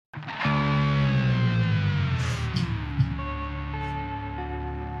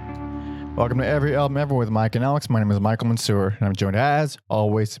Welcome to Every Album Ever with Mike and Alex. My name is Michael Mansour, and I'm joined as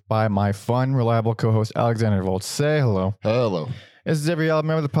always by my fun, reliable co-host Alexander Volt. Say hello. Hello. This is Every Album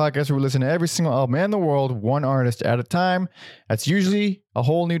Ever, the podcast where we listen to every single album in the world, one artist at a time. That's usually a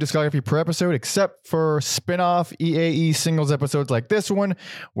whole new discography per episode, except for spin-off EAE singles episodes like this one,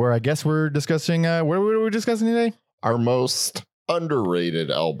 where I guess we're discussing, what are we discussing today? Our most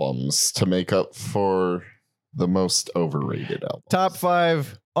underrated albums to make up for the most overrated albums. Top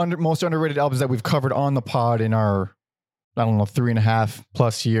 5 most underrated albums that we've covered on the pod in our,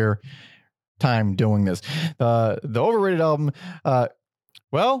 3.5+ year time doing this. The overrated album,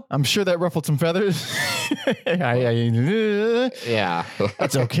 well, I'm sure that ruffled some feathers. Yeah.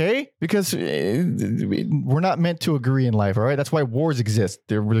 That's okay, because we're not meant to agree in life, all right? That's why wars exist.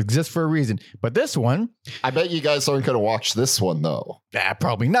 They exist for a reason. But this one... I bet you guys aren't going to watch this one, though.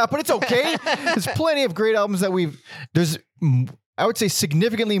 Probably not, but it's okay. There's plenty of great albums that I would say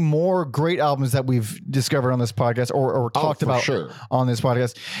significantly more great albums that we've discovered on this podcast or talked about on this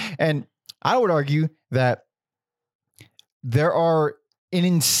podcast. And I would argue that there are an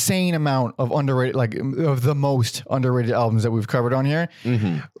insane amount of underrated, of the most underrated albums that we've covered on here.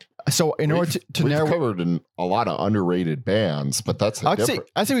 Mm-hmm. So in order to narrow, covered in a lot of underrated bands, but that's I'd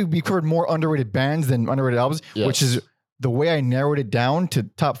say we covered more underrated bands than underrated albums, yes. Which is the way I narrowed it down to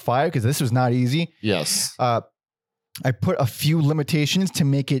top 5, because this was not easy. Yes. I put a few limitations to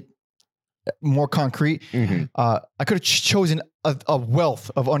make it more concrete. Mm-hmm. I could have chosen a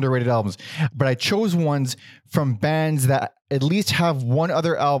wealth of underrated albums, but I chose ones from bands that at least have one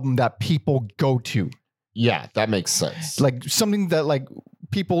other album that people go to. Yeah, that makes sense. Like something that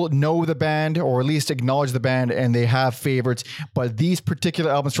people know the band or at least acknowledge the band and they have favorites, but these particular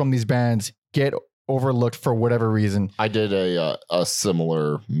albums from these bands get overlooked for whatever reason. I did a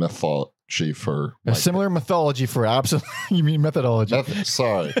similar mythology for similar mythology for absolutely. You mean methodology?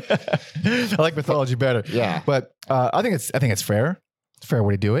 Sorry, I like mythology better. Yeah, but I think it's fair. It's a fair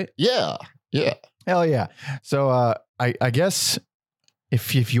way to do it. Yeah. Hell yeah. So I guess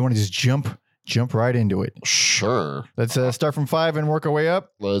if you want to just jump right into it. Sure. Let's start from 5 and work our way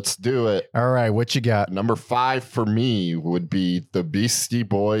up. Let's do it. All right, what you got? Number 5 for me would be the Beastie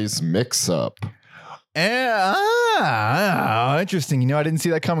Boys Mix Up. Interesting. I didn't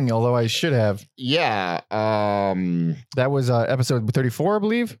see that coming, although I should have. Yeah. That was episode 34, I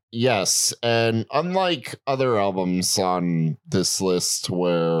believe. Yes. And unlike other albums on this list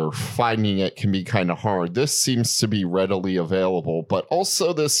where finding it can be kind of hard, this seems to be readily available, but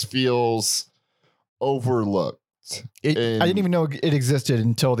also this feels overlooked. I didn't even know it existed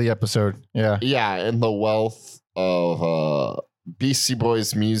until the episode. Yeah. Yeah. And the wealth of Beastie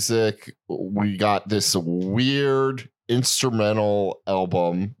Boys music, we got this weird instrumental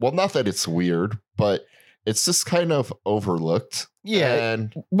album. Well, not that it's weird, but it's just kind of overlooked. Yeah.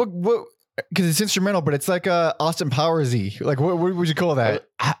 And what? Because it's instrumental, but it's like Austin Powers-y. Like, what would you call that?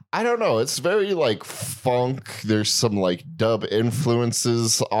 I don't know. It's very funk. There's some dub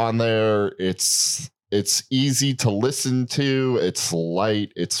influences on there. It's easy to listen to. It's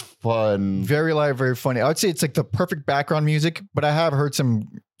light. It's fun. Very light, very funny. I would say it's the perfect background music, but I have heard some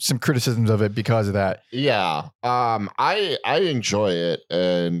criticisms of it because of that. Yeah. I enjoy it,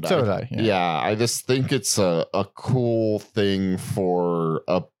 and so did I. Yeah. I just think it's a cool thing for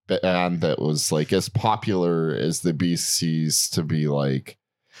a band that was as popular as the Beasties to be you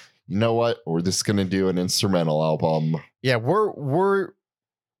know what? We're just gonna do an instrumental album. Yeah, we're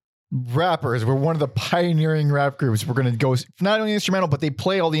rappers. We're one of the pioneering rap groups. We're going to go not only instrumental, but they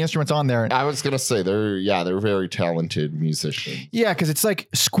play all the instruments on there. I was going to say they're very talented musicians. Yeah. Cause it's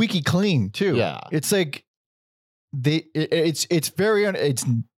squeaky clean too. Yeah. It's it's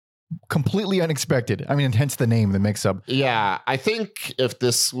completely unexpected. I mean, hence the name, the Mix Up. Yeah. I think if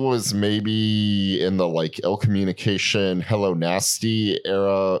this was maybe in the Ill Communication, Hello Nasty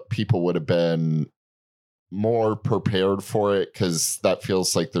era, people would have been more prepared for it, because that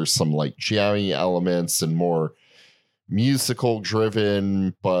feels like there's some jammy elements and more musical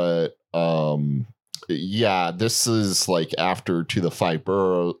driven. But yeah, this is after To the Five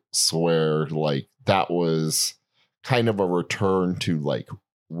Boroughs, where that was kind of a return to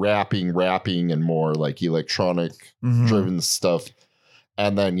rapping and more electronic driven stuff.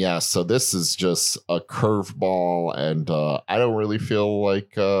 And then, so this is just a curveball, and I don't really feel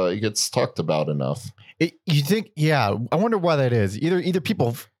it gets talked about enough. You think? Yeah. I wonder why that is. Either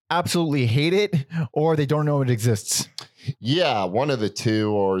people absolutely hate it or they don't know it exists. Yeah, one of the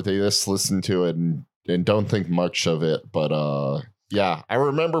two, or they just listen to it and don't think much of it. But yeah, I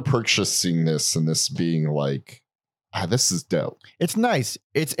remember purchasing this and this being this is dope. It's nice.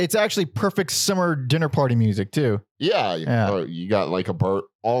 It's actually perfect summer dinner party music too. Yeah. You got like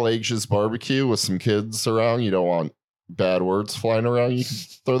all ages barbecue with some kids around. You don't want bad words flying around. You can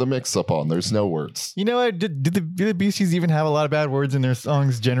throw the mix up on. There's no words. You know what? Did the Beasties even have a lot of bad words in their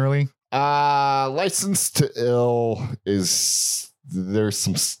songs generally? License to Ill there's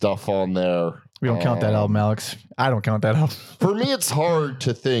some stuff on there. We don't count that album, Alex. I don't count that album. For me, it's hard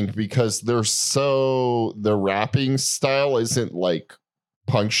to think because the rapping style isn't like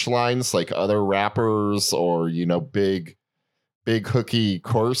punchlines like other rappers or, big hooky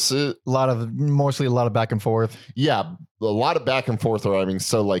courses. Mostly a lot of back and forth. Yeah, a lot of back and forth rhyming.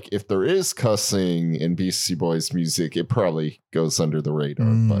 So like if there is cussing in Beastie Boys music, it probably goes under the radar.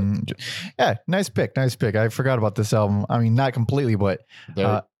 But yeah, nice pick. I forgot about this album. I mean, not completely, but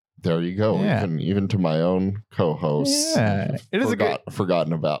there you go. Yeah. Even to my own co-host. Yeah. It is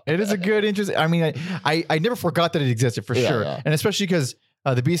forgotten about. It is a good interest. I mean, I never forgot that it existed for sure. Yeah. And especially because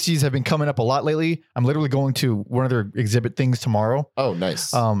the Beasties have been coming up a lot lately. I'm literally going to one of their exhibit things tomorrow. Oh,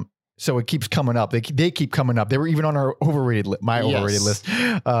 nice. So it keeps coming up. They keep coming up. They were even on our overrated list.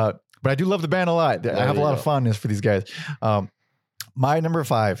 But I do love the band a lot. I have a lot of fondness for these guys. My number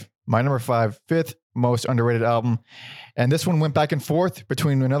five, fifth most underrated album. And this one went back and forth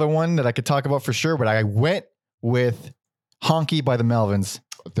between another one that I could talk about for sure, but I went with Honky by the Melvins.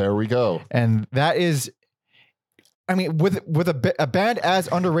 There we go. And that is, I mean, with a band as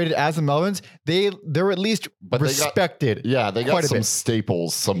underrated as the Melvins, they're at least respected. They got some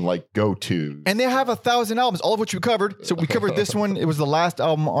staples, some like go-tos. And they have 1,000 albums, all of which we covered. So we covered this one. It was the last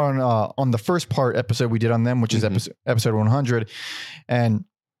album on the first part episode we did on them, which is episode 100. And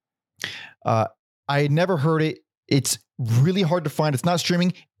I had never heard it. It's really hard to find. It's not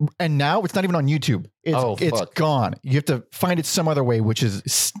streaming. And now it's not even on YouTube. It's gone. You have to find it some other way, which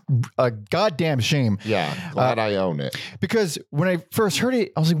is a goddamn shame. Yeah. Glad I own it. Because when I first heard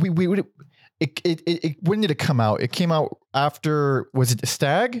it, I was like, when did it come out? It came out after, was it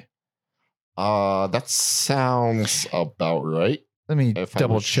Stag? That sounds about right. Let me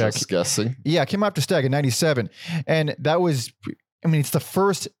double check. Just guessing. Yeah, it came out after Stag in 97. And that was, it's the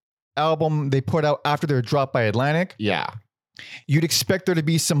first album they put out after they were dropped by Atlantic. Yeah. You'd expect there to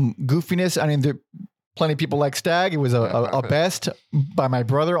be some goofiness. I mean, plenty of people like Stag. It was a best by my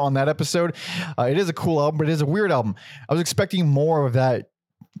brother on that episode. It is a cool album, but it is a weird album. I was expecting more of that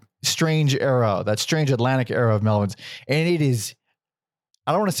strange era, that strange Atlantic era of Melvins. And it is,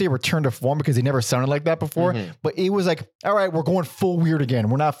 I don't want to say return to form because they never sounded like that before, but it was like, all right, we're going full weird again.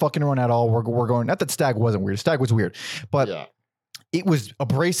 We're not fucking around at all. We're going, not that Stag wasn't weird. Stag was weird, but it was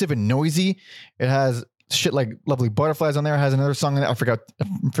abrasive and noisy. It has shit like Lovely Butterflies on there. It has another song in there. I'm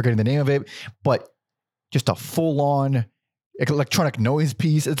forgetting the name of it, but just a full on electronic noise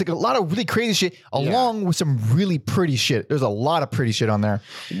piece. It's like a lot of really crazy shit along with some really pretty shit. There's a lot of pretty shit on there.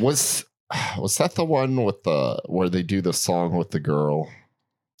 Was that the one with where they do the song with the girl?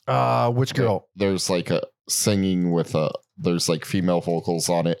 Which girl? There's like a singing with there's like female vocals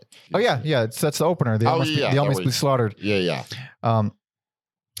on it. Oh yeah. That's the opener. They almost be slaughtered. Yeah.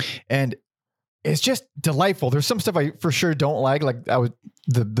 And it's just delightful. There's some stuff I for sure don't like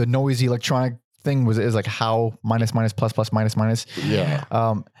the noisy electronic thing is like how minus plus plus minus. Yeah.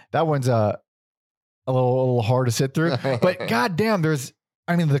 That one's a little hard to sit through. But goddamn,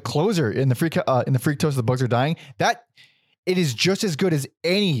 the closer in the Freak-Toast, The Bugs Are Dying. That it is just as good as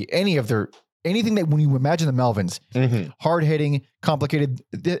any of their. Anything that when you imagine the Melvins, hard hitting, complicated,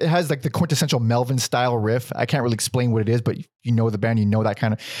 it has like the quintessential Melvin style riff. I can't really explain what it is, but you know the band, you know that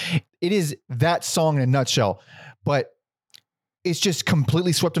kind of. It is that song in a nutshell, but it's just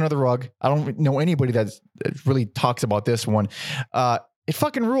completely swept under the rug. I don't know anybody that really talks about this one. It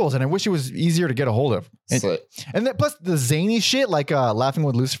fucking rules, and I wish it was easier to get a hold of. And then plus the zany shit, like Laughing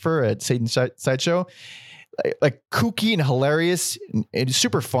with Lucifer at Satan's Sideshow, like kooky and hilarious. It's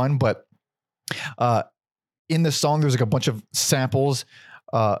super fun, but. In the song, there's like a bunch of samples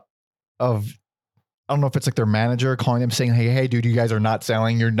of I don't know if it's like their manager calling them saying, hey, dude, you guys are not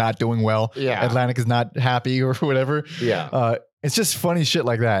selling. You're not doing well. Yeah. Atlantic is not happy or whatever. Yeah. It's just funny shit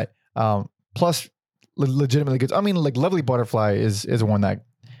like that. Plus legitimately good. I mean, like Lovely Butterfly is one that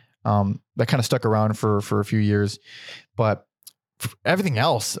kind of stuck around for a few years, but everything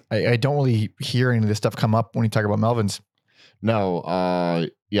else, I don't really hear any of this stuff come up when you talk about Melvins. No,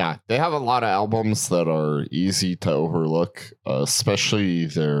 they have a lot of albums that are easy to overlook, especially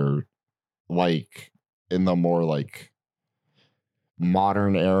they're like in the more like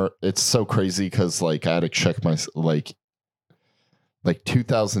modern era. It's so crazy because like I had to check my like Like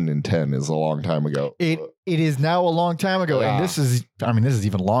 2010 is a long time ago. It is now a long time ago, and this is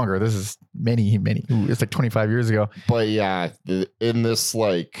even longer. This is many. It's like 25 years ago. But yeah, in this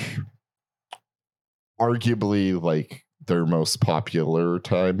like arguably like their most popular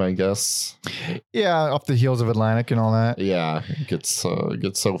time, I guess. Yeah, off the heels of Atlantic and all that. Yeah, it gets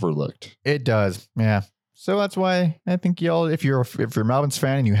overlooked. It does. Yeah. So that's why I think y'all, if you're a Melvins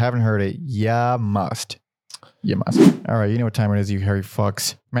fan and you haven't heard it, you must. You must. All right, you know what time it is, you hairy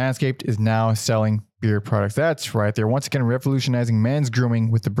fucks. Manscaped is now selling beard products. That's right. They're once again revolutionizing men's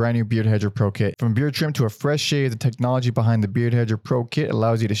grooming with the brand new Beard Hedger Pro Kit. From beard trim to a fresh shave, the technology behind the Beard Hedger Pro Kit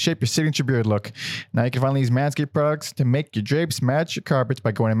allows you to shape your signature beard look. Now you can finally use Manscaped products to make your drapes match your carpets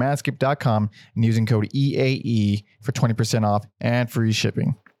by going to manscaped.com and using code EAE for 20% off and free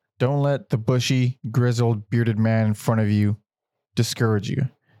shipping. Don't let the bushy, grizzled, bearded man in front of you discourage you.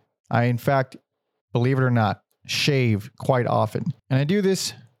 I, in fact, believe it or not, shave quite often. And I do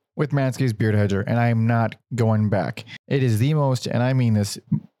this with Manscaped's Beard Hedger, and I am not going back. It is the most, and I mean this,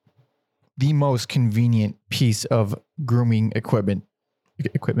 the most convenient piece of grooming equipment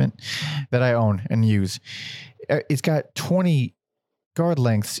that I own and use. It's got 20 guard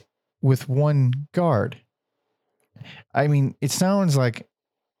lengths with one guard. I mean, it sounds like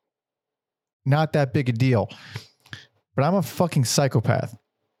not that big a deal, but I'm a fucking psychopath.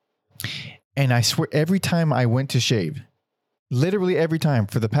 And I swear, every time I went to shave, literally every time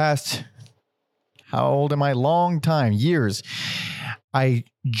for the past, how old am I? Long time, years, I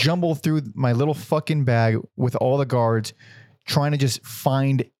jumble through my little fucking bag with all the guards, trying to just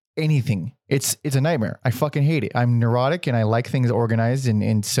find anything. It's a nightmare. I fucking hate it. I'm neurotic and I like things organized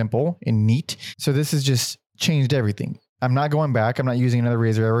and simple and neat. So this has just changed everything. I'm not going back. I'm not using another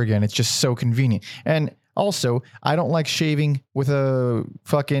razor ever again. It's just so convenient. And also, I don't like shaving with a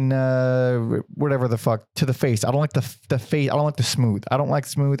fucking whatever the fuck to the face. I don't like the face. I don't like the smooth. I don't like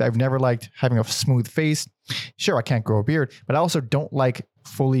smooth. I've never liked having a smooth face. Sure, I can't grow a beard, but I also don't like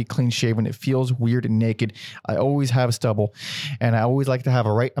fully clean shaven. It feels weird and naked. I always have stubble, and I always like to have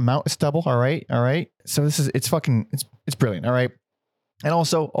a right amount of stubble. All right. So it's brilliant. All right. And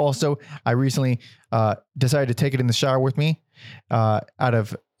also, I recently decided to take it in the shower with me out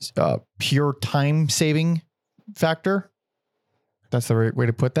of pure time saving factor. That's the right way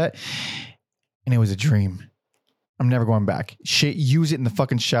to put that. And it was a dream. I'm never going back. Use it in the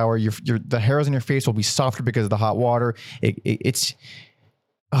fucking shower. The hairs on your face will be softer because of the hot water. It's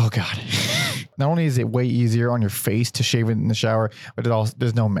oh God. Not only is it way easier on your face to shave it in the shower, but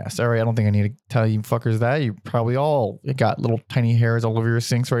there's no mess. All right. I don't think I need to tell you fuckers that. You probably all got little tiny hairs all over your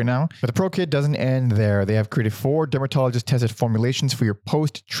sinks right now. But the Pro Kit doesn't end there. They have created 4 dermatologist tested formulations for your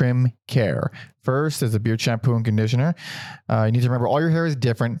post-trim care. First is the beard shampoo and conditioner. You need to remember all your hair is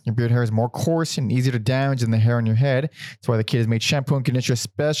different. Your beard hair is more coarse and easier to damage than the hair on your head. That's why the kit has made shampoo and conditioner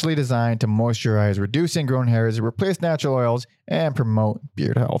specially designed to moisturize, reduce ingrown hairs, replace natural oils, and promote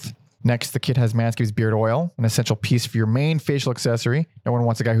beard health. Next, the kit has Manscaped's Beard Oil, an essential piece for your main facial accessory. No one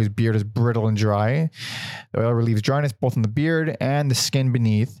wants a guy whose beard is brittle and dry. The oil relieves dryness both in the beard and the skin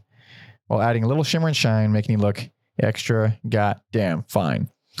beneath, while adding a little shimmer and shine, making you look extra goddamn fine.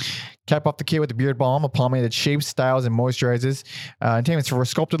 Cap off the kit with the Beard Balm, a pomade that shapes, styles, and moisturizes. Intended for a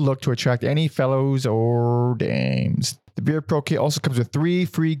sculpted look to attract any fellows or dames. The Beard Pro Kit also comes with 3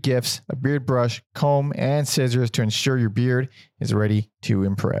 free gifts, a beard brush, comb, and scissors to ensure your beard is ready to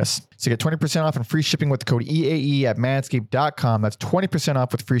impress. So get 20% off and free shipping with the code EAE at manscaped.com. That's 20%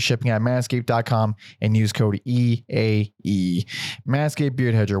 off with free shipping at manscaped.com and use code EAE. Manscaped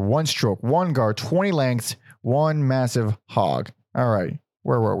Beard Hedger, 1 stroke, 1 guard, 20 lengths, 1 massive hog. All right,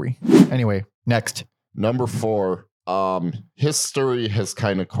 where were we? Anyway, next. Number 4. History has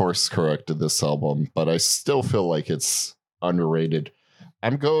kind of course corrected this album, but I still feel like it's underrated.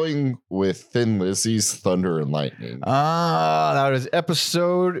 I'm going with Thin Lizzy's Thunder and Lightning. That was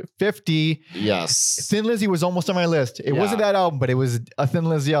episode 50. Yes. Thin Lizzy was almost on my list. It wasn't that album, but it was a Thin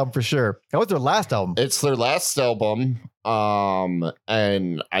Lizzy album for sure. That was their last album. It's their last album.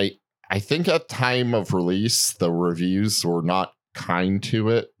 And I think at time of release, the reviews were not kind to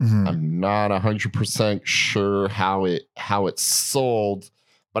it. Mm-hmm. I'm not 100% sure how it sold,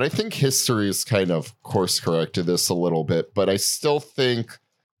 but I think history has kind of course corrected this a little bit. But I still think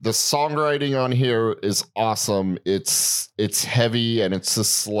the songwriting on here is awesome. It's heavy, and it's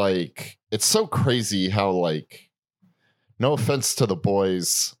just like, it's so crazy how, like, no offense to the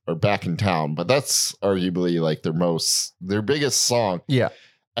boys are back in town, but that's arguably like their biggest song. Yeah.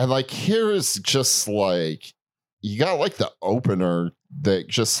 And like, here is just like, you got like the opener that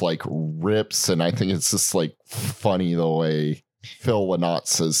just like rips, and I think it's just like funny the way Phil Lynott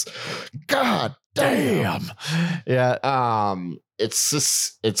says, "God damn. Yeah.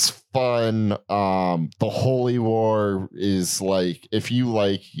 It's fun. The Holy War is like, if you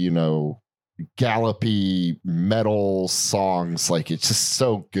like, gallopy metal songs, like it's just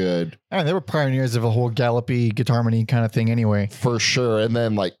so good. And they were pioneers of a whole gallopy guitar harmony kind of thing anyway. For sure. And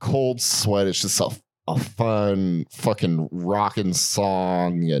then like Cold Sweat is just a fun fucking rockin'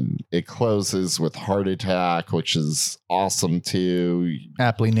 song, and it closes with Heart Attack, which is awesome too.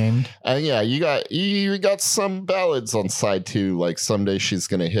 Aptly named. And yeah, you got some ballads on side 2, like Someday She's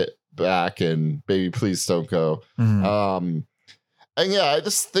Gonna Hit Back and Baby Please Don't Go. Mm-hmm. And yeah, I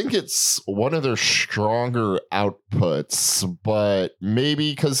just think it's one of their stronger outputs, but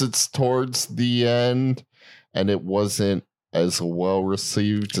maybe because it's towards the end and it wasn't as well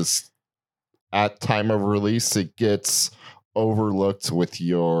received as at time of release, it gets overlooked with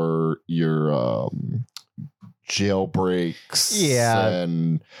your jailbreaks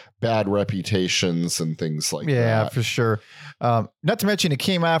and bad reputations and things like that. Yeah, for sure. Not to mention it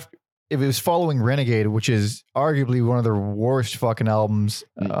came after. If it was following Renegade, which is arguably one of their worst fucking albums.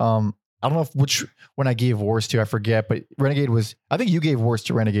 I don't know if which one I gave worst to, I forget, but Renegade was, I think you gave worst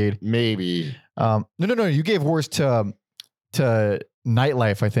to Renegade. Maybe. No, you gave worst to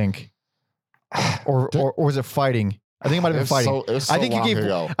Nightlife, I think. Or was it Fighting? I think it might have been Fighting. I think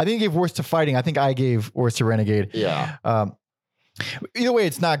you gave worst to Fighting. I think I gave worst to Renegade. Yeah. Either way,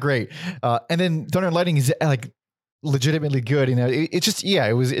 it's not great. And then Thunder and Lightning is like legitimately good. It's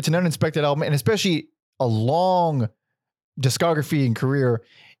an uninspected album, and especially a long discography and career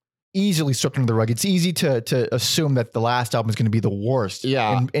easily swept under the rug. It's easy to assume that the last album is going to be the worst.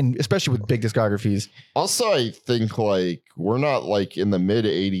 Yeah. And especially with big discographies. Also, I think like we're not like in the mid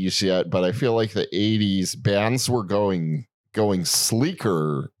 80s yet, but I feel like the 80s bands were going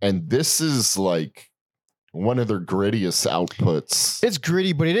sleeker, and this is like one of their grittiest outputs. It's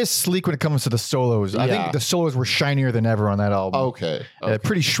gritty, but it is sleek when it comes to the solos. Yeah. I think the solos were shinier than ever on that album. Okay.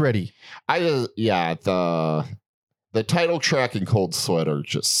 Pretty shreddy. The title track and Cold Sweat are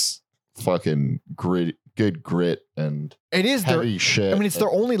just fucking good grit and it is heavy shit. I mean, it's their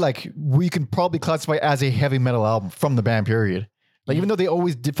only like we can probably classify as a heavy metal album from the band period. Like even though they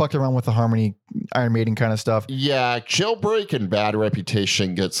always did fuck around with the harmony, Iron Maiden kind of stuff. Yeah, Jailbreak and Bad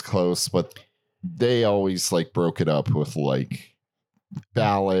Reputation gets close, but they always like broke it up with like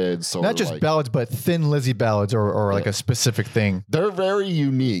ballads, or not just like, ballads, but Thin Lizzy ballads, or like a specific thing. They're very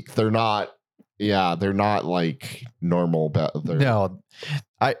unique. They're not like normal. They're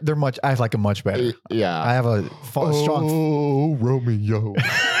much. I like them much better. Yeah, I have a strong. Oh, Romeo.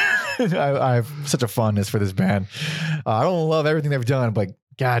 I have such a fondness for this band. I don't love everything they've done, but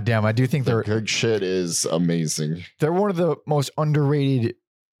goddamn, I do think their good shit is amazing. They're one of the most underrated,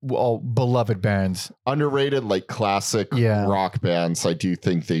 beloved bands. Underrated, like classic rock bands. I do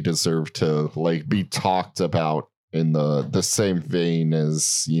think they deserve to like be talked about in the same vein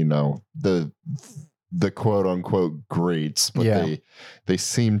as the quote unquote greats, but they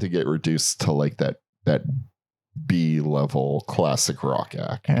seem to get reduced to like that B level classic rock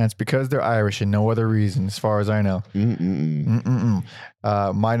act, and it's because they're Irish and no other reason, as far as I know.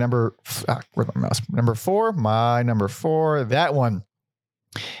 My number where's my mouse? Number four. That one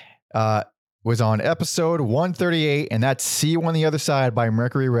was on episode 138, and that's See You on the Other Side by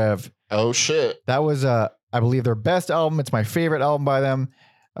Mercury Rev. Oh shit! That was I believe their best album. It's my favorite album by them.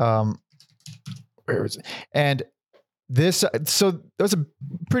 Where is it? And this, so that was a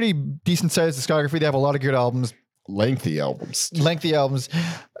pretty decent sized discography. They have a lot of good albums. Lengthy albums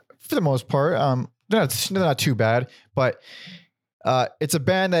for the most part. They're not too bad, but it's a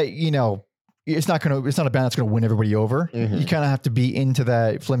band that, it's not a band that's going to win everybody over. Mm-hmm. You kind of have to be into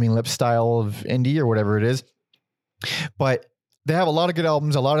that Flaming Lips style of indie or whatever it is. But they have a lot of good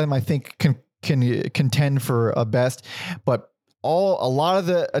albums. A lot of them I think can contend for a best, but a lot of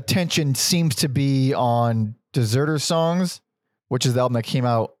the attention seems to be on Deserter Songs, which is the album that came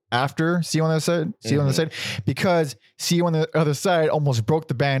out after See You on the Other Side. See You on the Other Side, because See You on the Other Side almost broke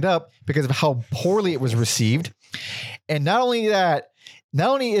the band up because of how poorly it was received. And not only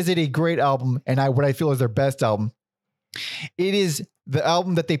is it a great album and what I feel is their best album, it is the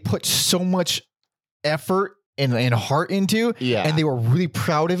album that they put so much effort and heart into, and they were really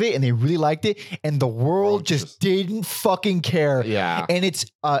proud of it and they really liked it, and the world just didn't fucking care. And it's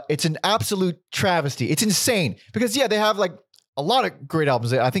an absolute travesty. It's insane because they have like a lot of great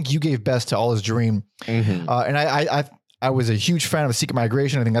albums. I think you gave best to All Is Dream, and I was a huge fan of Secret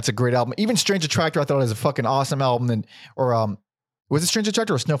Migration. I think that's a great album. Even Strange Attractor I thought was a fucking awesome album. Was it Strange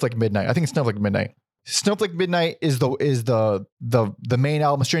Attractor or Snowflake Midnight? I think it's Snowflake Midnight. Snowflake Midnight is the main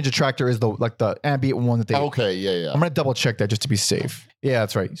album. Strange Attractor is the ambient one that they. Okay, yeah. I'm gonna double check that just to be safe. Yeah,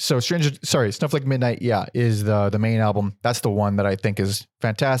 that's right. So Snowflake Midnight, is the main album. That's the one that I think is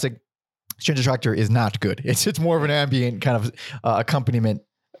fantastic. Strange Attractor is not good. It's more of an ambient kind of accompaniment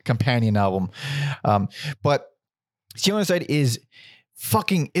companion album. But Steel on the Side is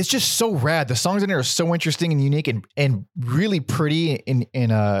it's just so rad. The songs in there are so interesting and unique and really pretty in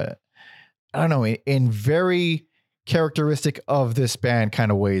very characteristic of this band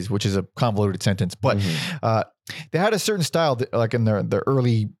kind of ways, which is a convoluted sentence. But they had a certain style that, like in their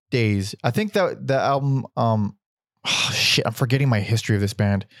early days. I think that the album, I'm forgetting my history of this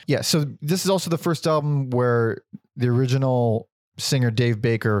band. Yeah, so this is also the first album where the original singer Dave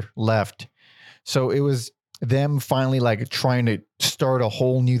Baker left. So it was them finally like trying to start a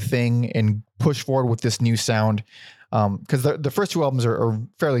whole new thing and push forward with this new sound. Because the first two albums are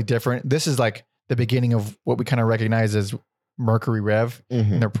fairly different. This is like the beginning of what we kind of recognize as Mercury Rev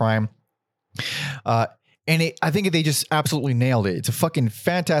in their prime. And I think they just absolutely nailed it. It's a fucking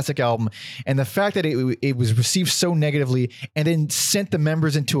fantastic album. And the fact that it was received so negatively and then sent the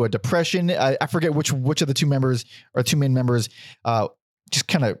members into a depression. I forget which of the two main members just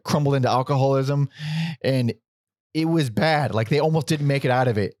kind of crumbled into alcoholism. And it was bad. Like they almost didn't make it out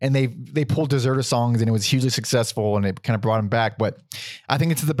of it. And they pulled Deserter Songs and it was hugely successful and it kind of brought them back. But I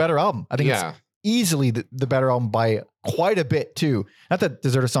think it's the better album. I think it's easily the better album by quite a bit too. Not that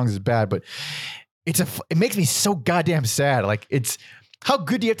Deserter Songs is bad, but it makes me so goddamn sad. Like how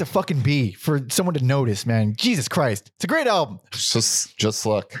good do you have to fucking be for someone to notice, man? Jesus Christ. It's a great album. Just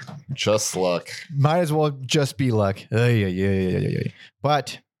luck. Just luck. Might as well just be luck. Yeah.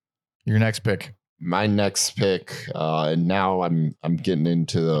 But your next pick. My next pick, and now I'm getting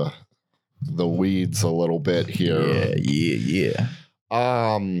into the weeds a little bit here. Yeah.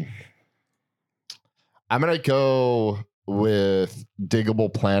 I'm gonna go with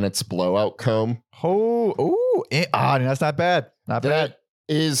Digable Planet's Blowout Comb. That's not bad. Not bad.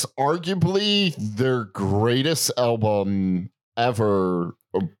 Is arguably their greatest album ever,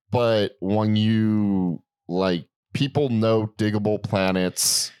 but when you like people know Digable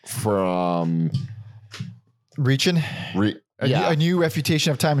Planets from Reaching. A new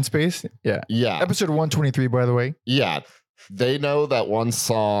refutation of time and space. Yeah. Episode 123, by the way. Yeah. They know that one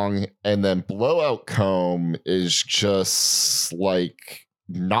song, and then Blowout Comb is just like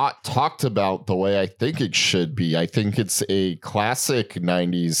not talked about the way I think it should be. I think it's a classic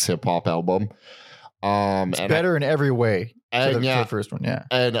 90s hip hop album. It's better in every way. And the first one, yeah.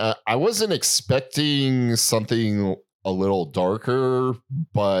 And I wasn't expecting something a little darker,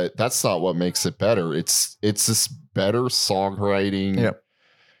 but that's not what makes it better. It's this better songwriting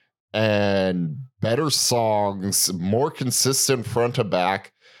and better songs, more consistent front to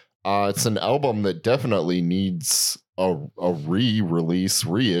back. It's an album that definitely needs a re-release,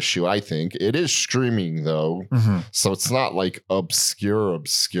 reissue. I think it is streaming though, so it's not like obscure.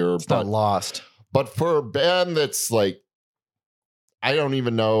 It's not lost. But for a band that's like, I don't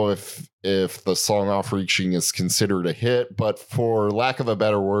even know if the song Off Reaching is considered a hit, but for lack of a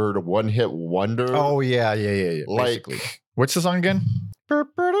better word, a one-hit wonder. Oh yeah. Like, basically. What's the song again?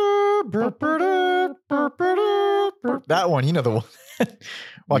 That one, you know the one.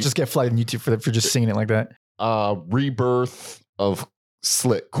 Watch us get flagged on YouTube for just singing it like that. Rebirth of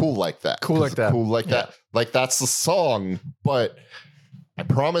Slick. Cool like that. Cool like that. Like that's the song, but I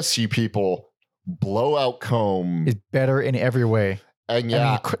promise you people, Blowout Comb is better in every way. And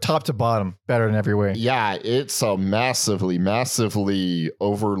top to bottom, better in every way. Yeah, it's a massively, massively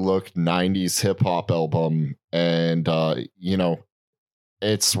overlooked 90s hip hop album. And,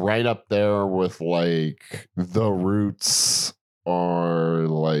 it's right up there with like The Roots or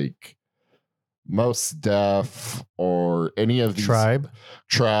like Most Def or any of these Tribe,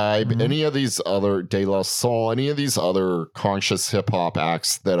 any of these other De La Soul, any of these other conscious hip hop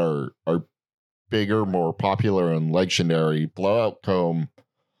acts that are bigger, more popular, and legendary. Blowout Comb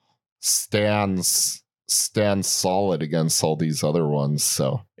stands solid against all these other ones.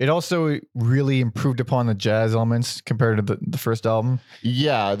 So it also really improved upon the jazz elements compared to the first album.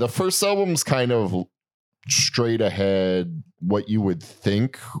 Yeah, the first album's kind of straight ahead, what you would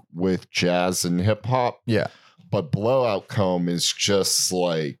think with jazz and hip hop. Yeah, but Blowout Comb is just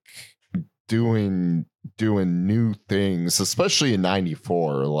like doing new things, especially in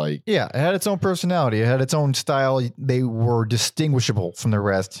 94. Like, yeah, it had its own personality, it had its own style. They were distinguishable from the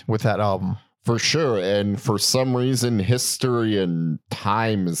rest with that album, for sure. And for some reason, history and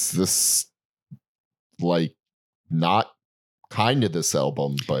time is this like not kind of this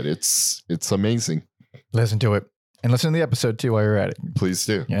album, but it's amazing. Listen to it. And listen to the episode too while you're at it. Please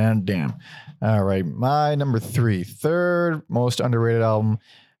do. And damn. All right. My number 3, third most underrated album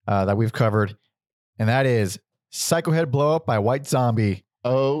that we've covered. And that is Psycho Head Blow Up by White Zombie.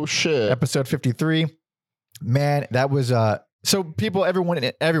 Oh shit. Episode 53. Man, that was so people,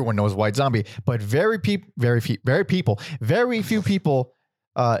 everyone knows White Zombie, but very few people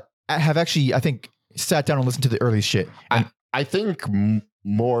have actually, I think, sat down and listened to the early shit. I think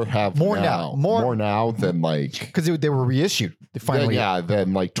more now than like, because they wwere reissued. Finally,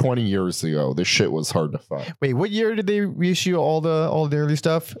 than like 20 years ago. This shit was hard to find. Wait, what year did they reissue all the early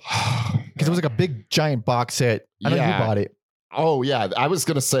stuff? Because it was like a big giant box set. I know you bought it. Oh yeah, I was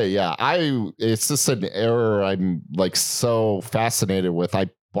gonna say it's just an era I'm like so fascinated with. I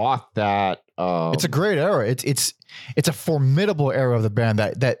bought that. It's a great era. It's a formidable era of the band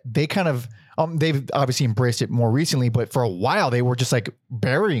that they kind of they've obviously embraced it more recently, but for a while they were just like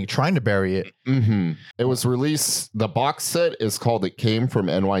trying to bury it. Mm-hmm. It was released. The box set is called "It Came from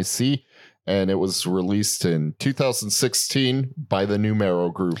NYC," and it was released in 2016 by the Numero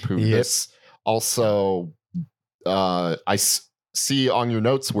Group, who this also. I see on your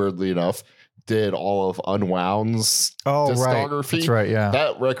notes, weirdly enough, did all of Unwound's discography. Right. That's right, yeah.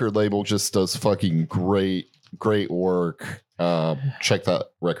 That record label just does fucking great work. Check that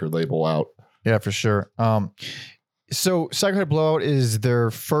record label out. Yeah, for sure. So Psycho Head Blowout is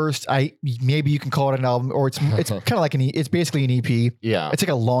their first, maybe you can call it an album, or it's kind of like it's basically an EP. Yeah. It's like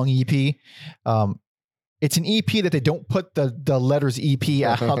a long EP. It's an EP that they don't put the letters EP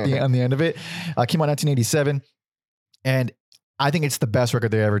out on the end of it. Came out in 1987. And I think it's the best record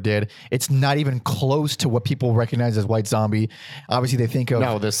they ever did. It's not even close to what people recognize as White Zombie. Obviously, they think of...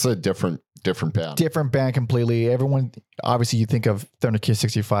 No, this is a different band. Different band completely. Everyone, obviously, you think of Thunder Kiss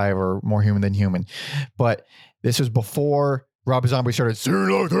 65 or More Human Than Human. But this was before Rob Zombie started singing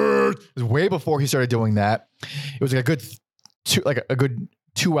like this. It was way before he started doing that. It was like a good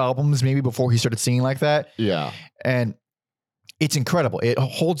 2 albums maybe before he started singing like that. Yeah. And it's incredible. It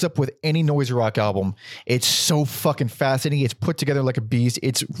holds up with any noise rock album. It's so fucking fascinating. It's put together like a beast.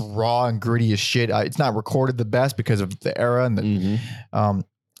 It's raw and gritty as shit. It's not recorded the best because of the era and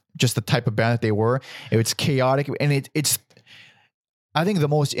just the type of band that they were. It's chaotic, and it's I think the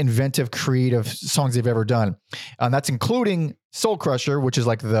most inventive, creative songs they've ever done. And that's including Soul Crusher, which is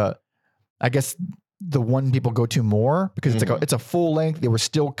like the one people go to more because it's like it's a full length. They were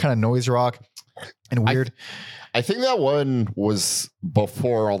still kind of noise rock and weird. I think that one was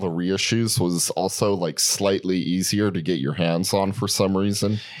before all the reissues, was also like slightly easier to get your hands on for some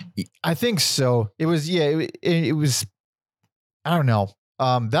reason. I think so. It was, it was, I don't know.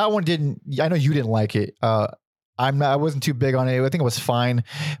 That one didn't, I know you didn't like it. I wasn't too big on it. I think it was fine,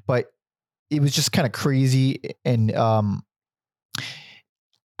 but it was just kind of crazy. And, I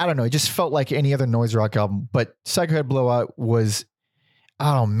don't know. It just felt like any other noise rock album, but Psycho Head Blowout was,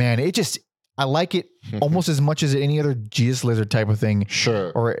 oh man, I like it almost as much as any other Jesus Lizard type of thing.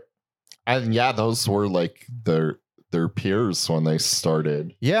 Sure. And those were like their peers when they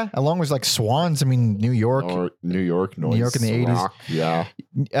started. Yeah, along with like Swans. I mean, New York noise, New York in the rock, 80s.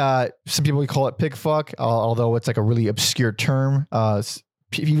 Yeah. Some people call it pig fuck, although it's like a really obscure term.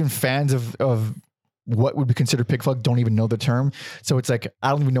 Even fans of what would be considered pig fuck don't even know the term. So it's like,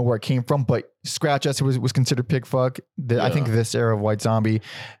 I don't even know where it came from, but Scratch Acid was considered pig fuck. I think this era of White Zombie,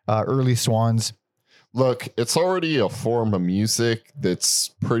 early Swans. Look, it's already a form of music that's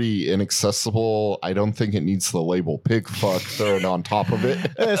pretty inaccessible. I don't think it needs the label pig fuck thrown on top of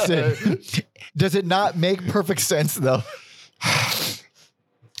it. Listen, does it not make perfect sense though?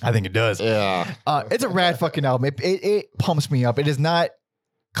 I think it does. Yeah. It's a rad fucking album. It pumps me up. It is not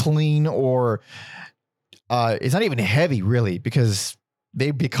clean or it's not even heavy really, because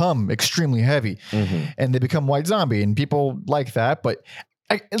they become extremely heavy and they become White Zombie and people like that. But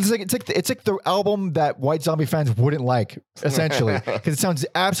it's like the album that White Zombie fans wouldn't like, essentially, because it sounds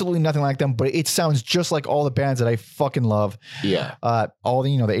absolutely nothing like them, but it sounds just like all the bands that I fucking love. Yeah. All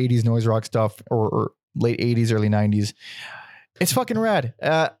the, the 80s noise rock stuff or late 80s, early 90s. It's fucking rad.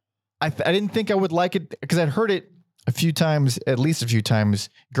 I didn't think I would like it because I'd heard it at least a few times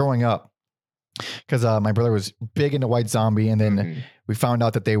growing up. Because my brother was big into White Zombie, and then we found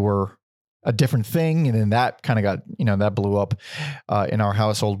out that they were a different thing, and then that kind of got, that blew up in our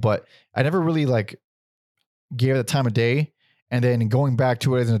household. But I never really gave it the time of day. And then going back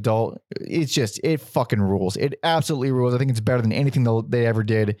to it as an adult, it fucking rules. It absolutely rules. I think it's better than anything they ever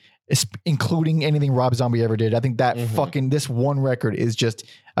did, including anything Rob Zombie ever did. I think that this one record is just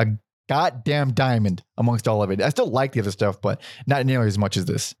a goddamn diamond amongst all of it. I still like the other stuff, but not nearly as much as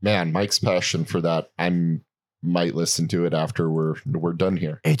this. Man, Mike's passion for that, I'm might listen to it after we're done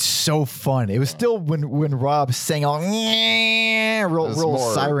here. It's so fun. It was still when Rob sang all real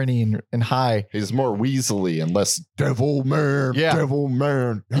siren-y and high. He's more weaselly and less devil man. Yeah. Devil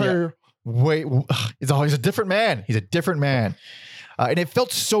man. Yeah. Wait, he's a different man. He's a different man. And it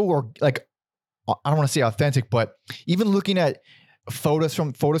felt so like, I don't want to say authentic, but even looking at photos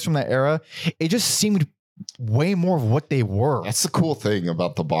from that era, it just seemed way more of what they were. That's the cool thing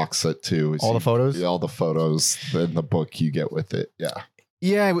about the box set too. All the photos? All the photos in the book you get with it. Yeah.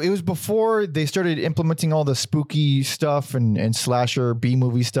 Yeah, it was before they started implementing all the spooky stuff and slasher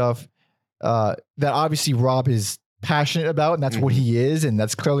B-movie stuff that obviously Rob is passionate about, and that's what he is, and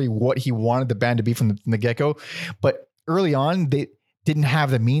that's clearly what he wanted the band to be from the get-go. But early on, they didn't have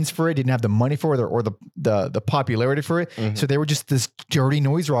the means for it, didn't have the money for it, or the popularity for it. So they were just this dirty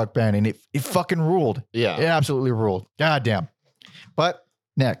noise rock band, and it fucking ruled. Yeah. It absolutely ruled. God damn. But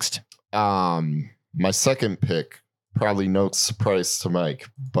next. My second pick, probably no surprise to Mike,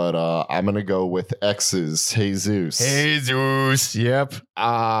 but I'm gonna go with X's Jesus. Jesus. Yep.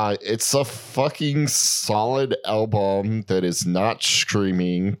 It's a fucking solid album that is not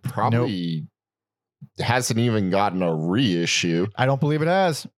streaming. Probably hasn't even gotten a reissue. I don't believe it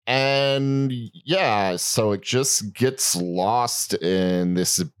has. And yeah, so it just gets lost in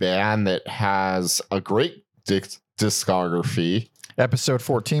this band that has a great discography. Episode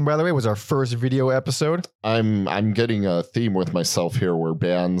 14, by the way, was our first video episode. I'm getting a theme with myself here where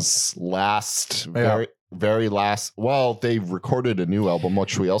bands very last. Well, they recorded a new album,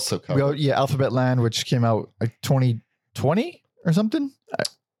 which we also covered. Alphabet Land, which came out like 2020 or something.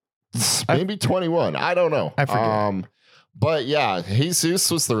 Maybe 21. I don't know. I forget. But yeah,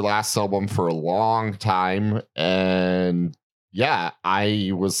 Jesus was their last album for a long time, and yeah,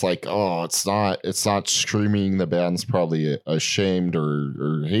 I was like, oh, it's not streaming. The band's probably ashamed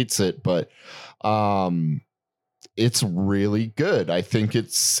or hates it, but it's really good. I think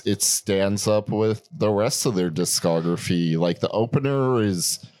it stands up with the rest of their discography. Like the opener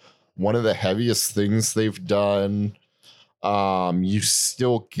is one of the heaviest things they've done. You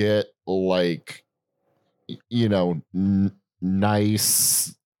still get like,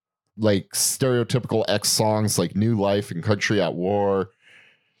 nice, like stereotypical X songs like New Life and Country at War.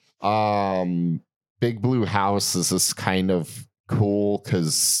 Big Blue House is this kind of cool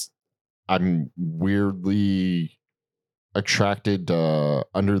because I'm weirdly attracted to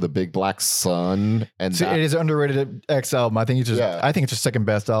Under the Big Black Sun, and it is an underrated X album. I think it's just second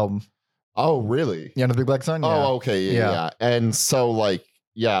best album. Oh, really? Yeah, Under the Big Black Sun. Oh, okay, yeah. And so, like,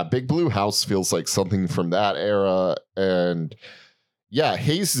 yeah, Big Blue House feels like something from that era, and yeah,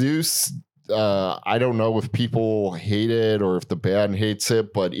 Jesus. I don't know if people hate it or if the band hates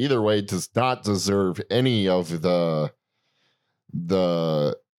it, but either way, does not deserve any of the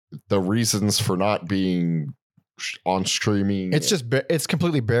reasons for not being on streaming. It's just it's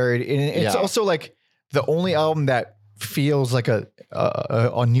completely buried, and it's also like the only album that feels like a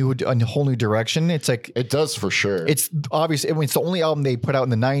whole new direction. It's like it does for sure. It's obvious. I mean, it's the only album they put out in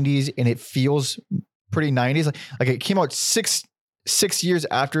the 90s, and it feels pretty 90s. Like it came out six years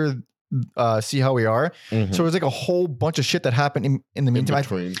after See How We Are. Mm-hmm. So it was like a whole bunch of shit that happened in the meantime.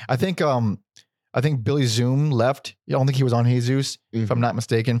 I think Billy Zoom left. I don't think he was on Jesus, if I'm not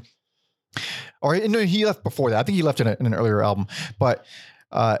mistaken. Or no, he left before that. I think he left in an earlier album. But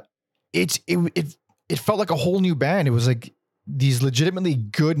it felt like a whole new band. It was like these legitimately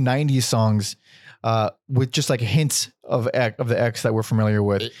good 90s songs with just like hints of the X that we're familiar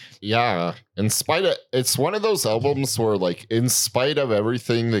with. It's one of those albums where like in spite of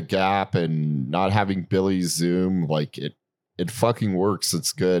everything, the Gap and not having Billy Zoom, like it fucking works.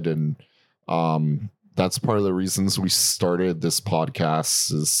 It's good. And that's part of the reasons we started this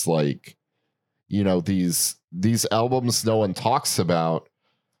podcast is like, these albums no one talks about.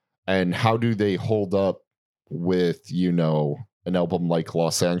 And how do they hold up with, an album like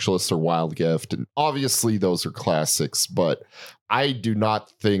Los Angeles or Wild Gift? And obviously those are classics, but I do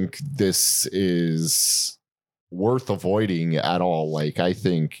not think this is worth avoiding at all. Like, I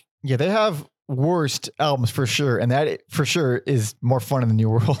think... Yeah, they have worst albums for sure, and that for sure is more fun in the New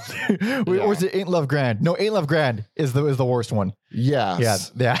World. Or is it Ain't Love Grand? No, Ain't Love Grand is the worst one.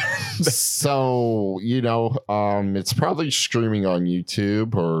 Yes. Yeah. So, it's probably streaming on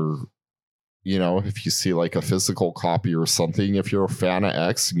YouTube or, if you see like a physical copy or something. If you're a fan of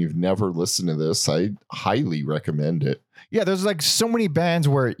X and you've never listened to this, I highly recommend it. Yeah, there's like so many bands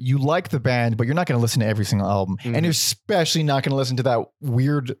where you like the band, but you're not going to listen to every single album. Mm-hmm. And you're especially not going to listen to that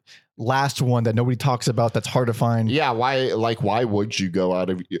weird last one that nobody talks about that's hard to find. Yeah, why would you go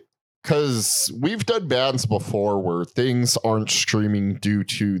out of Because we've done bands before where things aren't streaming due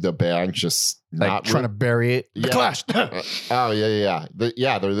to the band just not trying to bury it. The Clash. Oh yeah.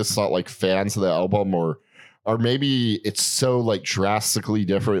 They're just not like fans of the album, or maybe it's so like drastically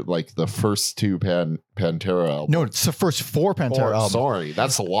different, like the first two Pantera albums. No, it's the first four Pantera albums. Sorry,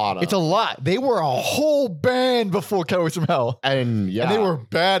 that's a lot. It's a lot. They were a whole band before Cataways from Hell. And they were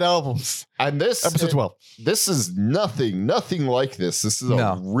bad albums. And this episode 12. This is nothing like this. This is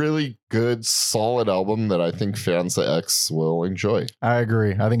a really good, solid album that I think fans of X will enjoy. I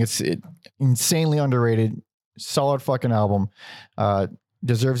agree. I think it's insanely underrated. Solid fucking album.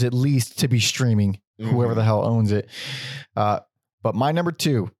 Deserves at least to be streaming. Whoever the hell owns it. But my number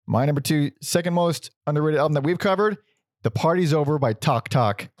two, second most underrated album that we've covered, The Party's Over by Talk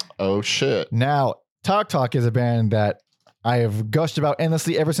Talk. Oh shit. Now, Talk Talk is a band that I have gushed about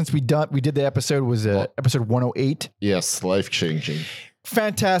endlessly ever since we did the episode. Was episode 108. Yes, life-changing.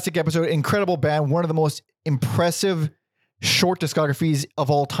 Fantastic episode, incredible band, one of the most impressive short discographies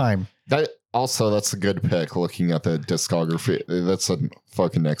of all time. That's a good pick. Looking at the discography, that's a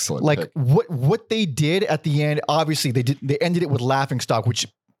fucking excellent. Like pick. what they did at the end. Obviously, they ended it with Laughing Stock, which,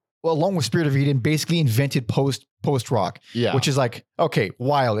 along with Spirit of Eden, basically invented post rock. Yeah, which is like, okay,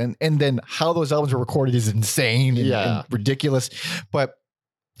 wild. And then how those albums were recorded is insane and ridiculous. But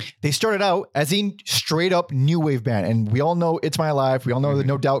they started out as a straight up new wave band, and we all know It's My Life. We all know the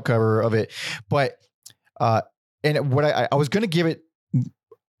No Doubt cover of it. But and what I was going to give it.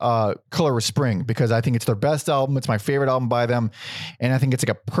 Color of Spring, because I think it's their best album. It's my favorite album by them. And I think it's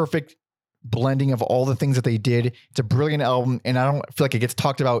like a perfect blending of all the things that they did. It's a brilliant album. And I don't feel like it gets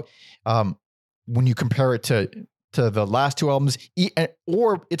talked about when you compare it to the last two albums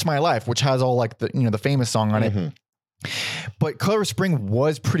or It's My Life, which has all like the famous song on it. But Color of Spring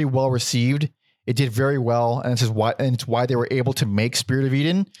was pretty well received. It did very well, and it's why they were able to make Spirit of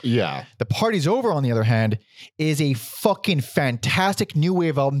Eden. Yeah. The Party's Over, on the other hand, is a fucking fantastic new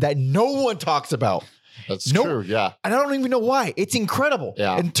wave album that no one talks about. That's true, yeah. And I don't even know why. It's incredible.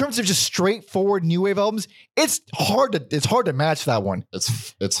 Yeah. In terms of just straightforward new wave albums, it's hard to match that one.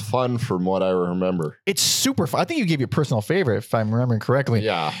 It's fun from what I remember. It's super fun. I think you gave your personal favorite, if I'm remembering correctly.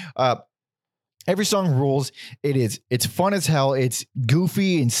 Yeah. Every song rules. It's fun as hell. It's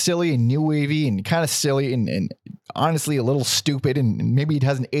goofy and silly and new wavy and kind of silly and honestly a little stupid, and maybe it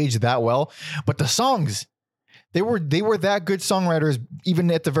hasn't aged that well. But the songs, they were that good songwriters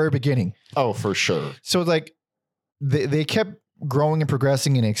even at the very beginning. Oh, for sure. So like they kept growing and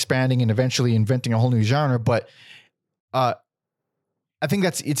progressing and expanding and eventually inventing a whole new genre. But I think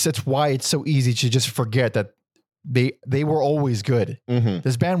that's why it's so easy to just forget that they were always good.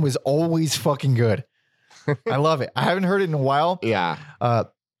 This band was always fucking good. I love it. I haven't heard it in a while. Yeah.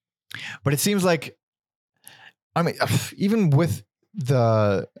 But it seems like, I mean, even with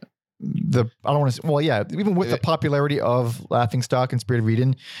the I don't want to, well, yeah, even with the popularity of Laughing Stock and Spirit of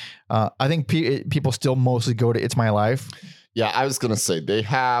Eden, I think people still mostly go to It's My Life. Yeah, I was going to say they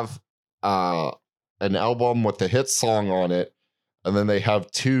have an album with the hit song on it, and then they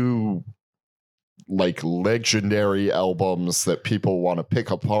have two like legendary albums that people want to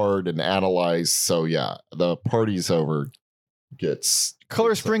pick apart and analyze. So yeah, The Party's Over gets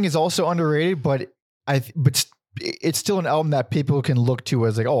Color Spring is also underrated, but it's still an album that people can look to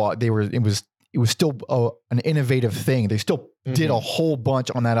as like, oh, it was still an innovative thing. They still did a whole bunch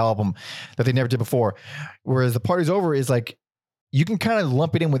on that album that they never did before. Whereas The Party's Over is like, you can kind of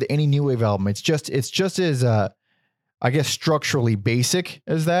lump it in with any new wave album. It's just as I guess structurally basic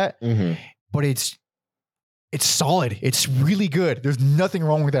as that, but it's solid. It's really good. There's nothing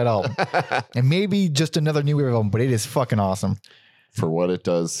wrong with that album. And maybe just another new wave album, but it is fucking awesome. For what it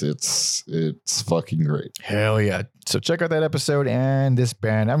does, it's fucking great. Hell yeah. So check out that episode and this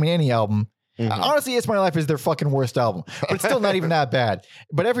band. I mean, any album. Honestly, It's My Life is their fucking worst album, but it's still not even that bad.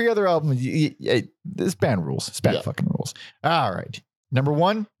 But every other album, this band rules. This band fucking rules. All right. Number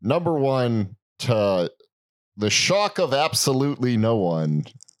one, to the shock of absolutely no one,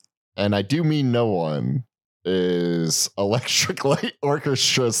 and I do mean no one, is Electric Light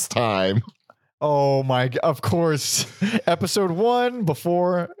Orchestra's Time. Oh my God, of course. Episode 1,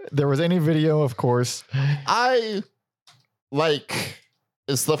 before there was any video, of course.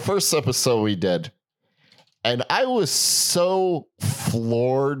 It's the first episode we did, and I was so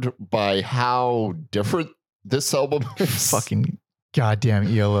floored by how different this album is. Fucking goddamn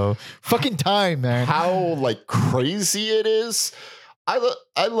ELO. Fucking Time, man. How crazy it is.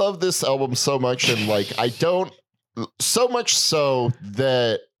 I love this album so much, and so much so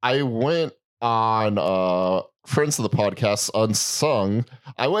that I went on Friends of the Podcast Unsung.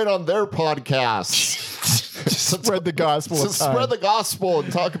 I went on their podcast spread the gospel. To spread the gospel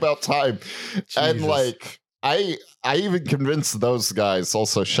and talk about time. Jesus. And like I even convinced those guys.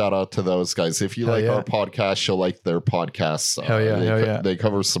 Also, shout out to those guys. If you like our podcast, you'll like their podcasts. Hell yeah, they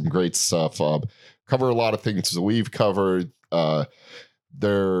cover some great stuff. Cover a lot of things we've covered.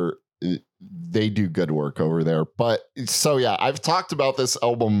 They do good work over there. But so yeah, I've talked about this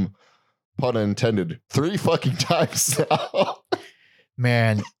album, pun intended, 3 fucking times now.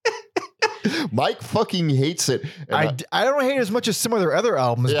 Man. Mike fucking hates it. I don't hate it as much as some of their other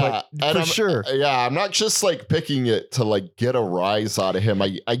albums, but for sure. Yeah, I'm not just like picking it to like get a rise out of him.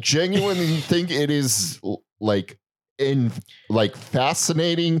 I genuinely think it is like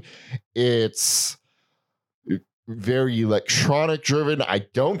fascinating. It's very electronic driven. I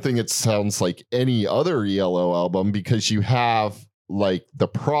don't think it sounds like any other ELO album because you have like the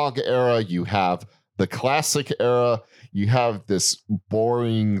prog era, you have the classic era, you have this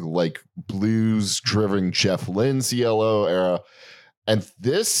boring like blues driven Jeff Lynne's ELO era, and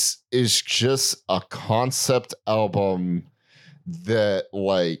this is just a concept album that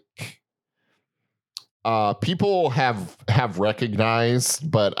like people have recognized,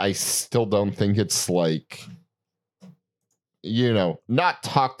 but I still don't think it's like, you know, not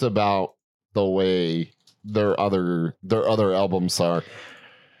talked about the way their other albums are.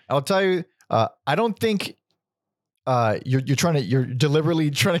 I'll tell you, I don't think you're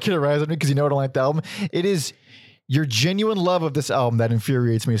deliberately trying to get a rise on me because you know I don't like the album. It is your genuine love of this album that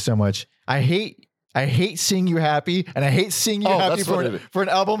infuriates me so much. I hate seeing you happy, and I hate seeing you happy for an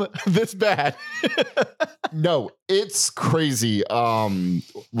album this bad. No, it's crazy.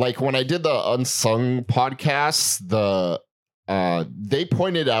 Like when I did the Unsung podcast, they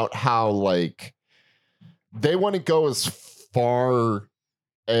pointed out how like they want to go as far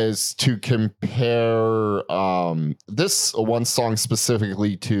as to compare this one song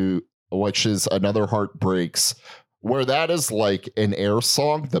specifically to, which is Another Heart Breaks, where that is like an Air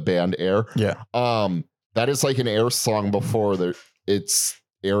song, the band Air. Yeah. That is like an Air song before its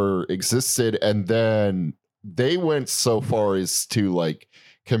Air existed, and then they went so far as to like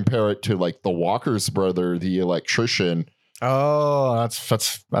compare it to like the Walker's brother, the electrician. Oh,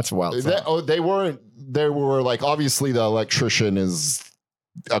 that's wild. They were like, obviously the electrician is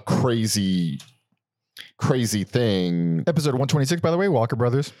a crazy thing. Episode 126, by the way, Walker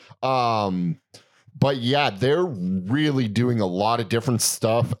Brothers. But yeah, they're really doing a lot of different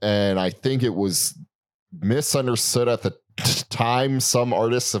stuff, and I think it was misunderstood at the time. Some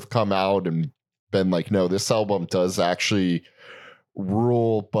artists have come out and been like, no, this album does actually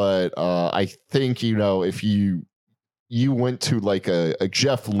rule. But I think, you know, if you went to like a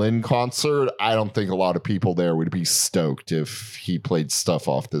Jeff Lynne concert, I don't think a lot of people there would be stoked if he played stuff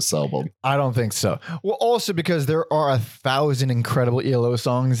off this album. I don't think so. Well, also because there are 1,000 incredible ELO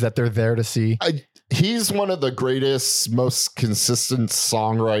songs that they're there to see. He's one of the greatest, most consistent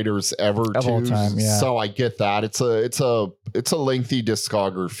songwriters ever of all time. Yeah. So I get that. It's a lengthy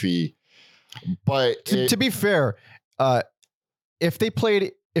discography, but to be fair, if they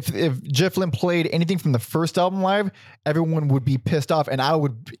played. If Jeff Lynne played anything from the first album live, everyone would be pissed off, and I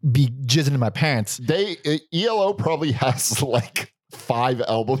would be jizzing in my pants. ELO probably has like 5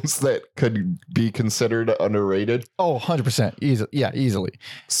 albums that could be considered underrated. Oh, 100%. Easily.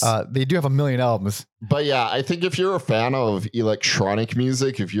 They do have 1 million albums. But yeah, I think if you're a fan of electronic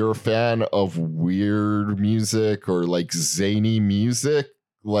music, if you're a fan of weird music or like zany music,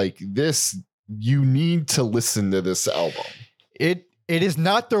 like this, you need to listen to this album. It is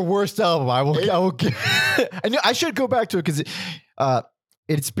not their worst album. I will give. I should go back to it because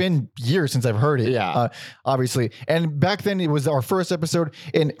it's been years since I've heard it. Yeah, obviously. And back then it was our first episode,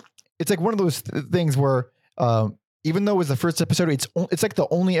 and it's like one of those things where even though it was the first episode, it's like the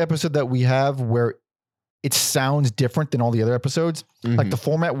only episode that we have where it sounds different than all the other episodes. Mm-hmm. Like the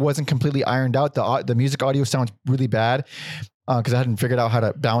format wasn't completely ironed out. The music audio sounds really bad. Because I hadn't figured out how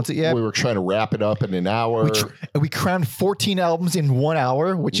to balance it yet. We were trying to wrap it up in an hour. We crammed 14 albums in 1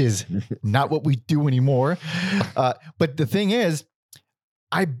 hour, which is not what we do anymore. But the thing is,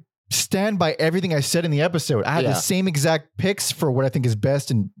 I stand by everything I said in the episode. I had the same exact picks for what I think is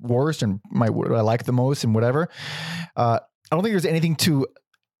best and worst and what I like the most and whatever. I don't think there's anything to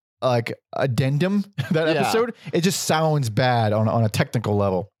like addendum that episode. It just sounds bad on a technical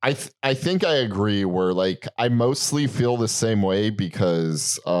level. I think I agree where like I mostly feel the same way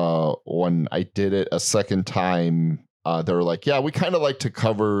because when I did it a second time, they were like, yeah, we kind of like to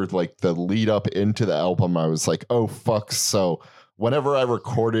cover like the lead up into the album. I was like, oh fuck. So whenever I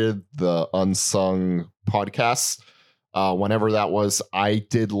recorded the Unsung podcast, whenever that was, I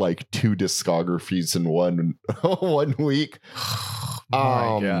did like 2 discographies in one week.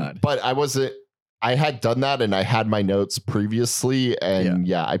 My God. But I wasn't I had done that and I had my notes previously,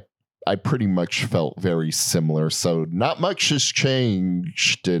 and I pretty much felt very similar. So not much has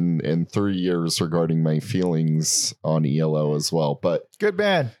changed in 3 years regarding my feelings on ELO as well. But good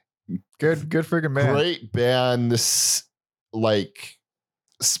band. Good freaking band. Great band. This, like,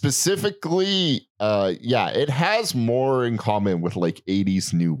 specifically, it has more in common with like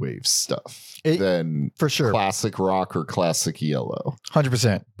 80s new wave stuff than for sure classic rock or classic ELO.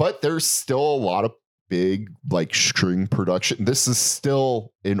 100%. But there's still a lot of big like string production. This is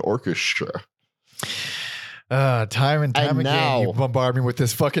still an orchestra. Time and time again, now, you bombard me with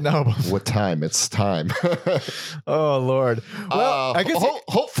this fucking album. What time? It's time. Oh Lord. Well, I guess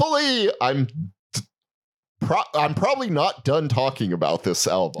hopefully I'm probably not done talking about this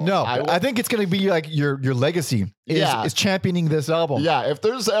album. No, I think it's going to be like your legacy is championing this album. Yeah, if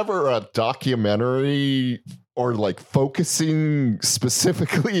there's ever a documentary or like focusing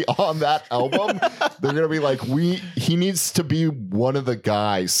specifically on that album, they're going to be like, he needs to be one of the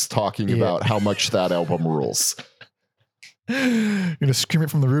guys talking about how much that album rules. You're going to scream it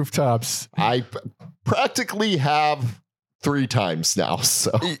from the rooftops. I practically have 3 times now.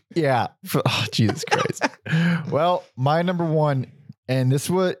 So yeah. Oh, Jesus Christ. Well, my number one, and it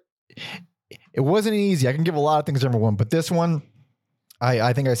wasn't easy. I can give a lot of things number one, but this one,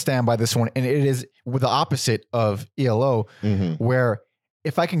 I think I stand by this one. And it is with the opposite of ELO, where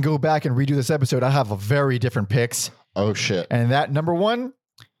if I can go back and redo this episode, I have a very different picks. Oh shit. And that number one,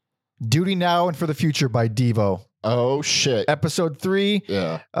 Duty Now and For the Future by Devo. Oh shit. Episode 3.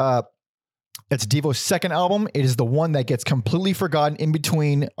 Yeah. It's Devo's second album. It is the one that gets completely forgotten in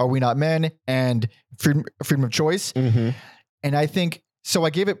between Are We Not Men and Freedom of Choice. And I think, so I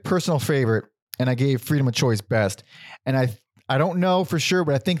gave it personal favorite and I gave Freedom of Choice best. And I don't know for sure,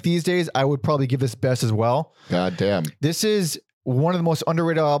 but I think these days I would probably give this best as well. God damn. This is one of the most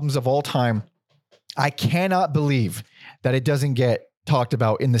underrated albums of all time. I cannot believe that it doesn't get talked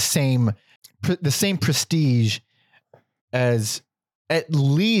about in the same prestige as at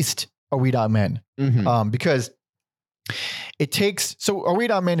least Are We Not Men? Because it takes, so Are We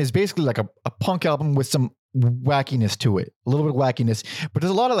Not Men is basically like a punk album with some wackiness to it, a little bit of wackiness, but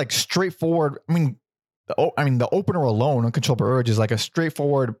there's a lot of like straightforward. The opener alone, Uncontrollable Urge, is like a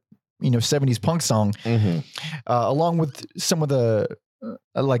straightforward, 70s punk song, along with some of the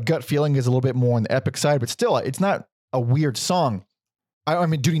like Gut Feeling is a little bit more on the epic side, but still, it's not a weird song. I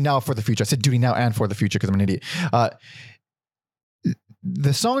mean, Duty Now, For the Future. I said Duty Now and For the Future because I'm an idiot.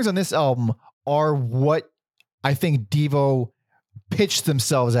 The songs on this album are what I think Devo pitched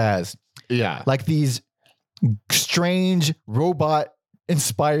themselves as. Yeah. Like these strange,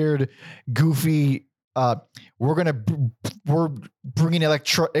 robot-inspired, goofy, we're bringing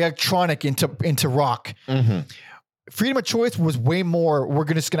electronic into rock. Freedom of Choice was way more, we're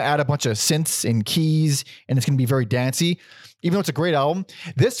just going to add a bunch of synths and keys, and it's going to be very dancey. Even though it's a great album,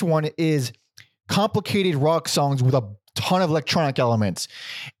 this one is complicated rock songs with a ton of electronic elements.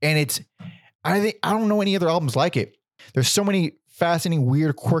 And I don't know any other albums like it. There's so many fascinating,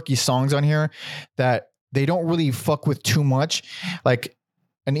 weird, quirky songs on here that they don't really fuck with too much. Like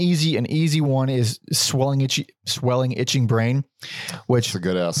an easy one is Swelling Itching Brain, which is a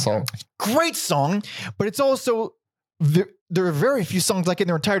good ass song. Great song, but it's also there are very few songs like it in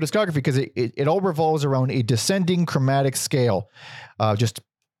their entire discography because it all revolves around a descending chromatic scale, just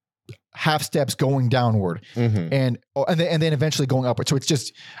half steps going downward, and then eventually going upward. So it's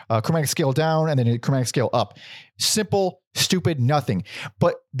just chromatic scale down and then a chromatic scale up. Simple, stupid, nothing.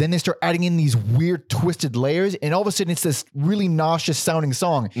 But then they start adding in these weird twisted layers, and all of a sudden it's this really nauseous sounding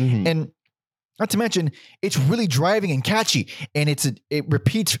song. And not to mention, it's really driving and catchy, and it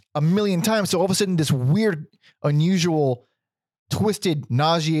repeats a million times. So all of a sudden, this weird, unusual, twisted,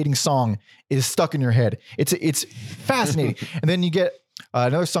 nauseating song is stuck in your head. It's fascinating. And then you get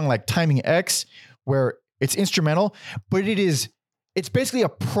another song like Timing X, where it's instrumental, but it's basically a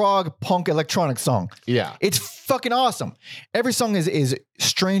prog punk electronic song. Yeah, it's fucking awesome. Every song is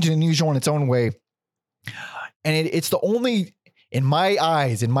strange and unusual in its own way, and it's the only. In my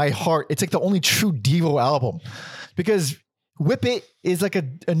eyes, in my heart, it's like the only true Devo album, because Whip It is like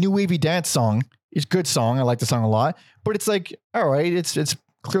a new wavy dance song. It's a good song. I like the song a lot, but it's like, all right, it's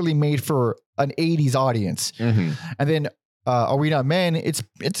clearly made for an 80s audience. And then Are We Not Men? It's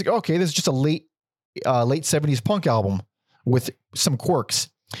okay. This is just a late 70s punk album with some quirks.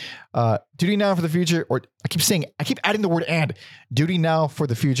 Duty Now For the Future, or I keep adding the word and. Duty Now For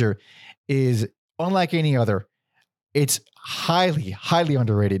the Future is unlike any other. It's highly, highly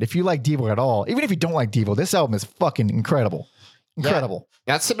underrated. If you like Devo at all, even if you don't like Devo, this album is fucking incredible. Incredible.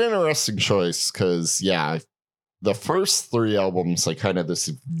 That's an interesting choice because, the first 3 albums, I kind of this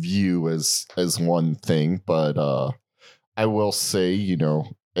view as one thing, but I will say,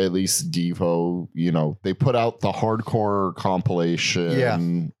 at least Devo, they put out the hardcore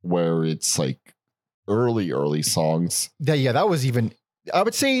compilation where it's like early songs. Yeah, that was even, I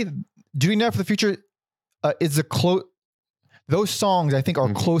would say, Duty Now for the Future is a close. Those songs, I think,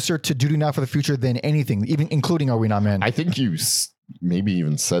 are closer to Duty Now for the Future than anything, even including Are We Not Men. I think you maybe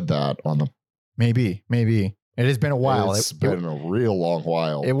even said that on the... Maybe. It has been a while. It's been a real long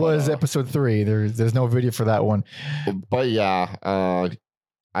while. It was episode 3. There's no video for that one. But yeah,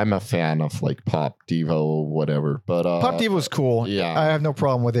 I'm a fan of like Pop Devo, whatever. But Pop Devo is cool. Yeah, I have no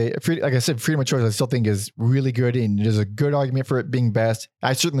problem with it. Like I said, Freedom of Choice I still think is really good, and there's a good argument for it being best.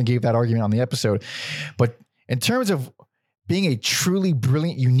 I certainly gave that argument on the episode. But in terms of being a truly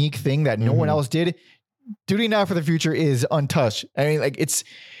brilliant, unique thing that no one else did, Duty Now for the Future is untouched. I mean, like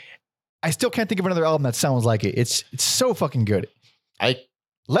I still can't think of another album that sounds like it. It's so fucking good.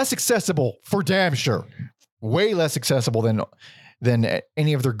 Less accessible for damn sure. Way less accessible than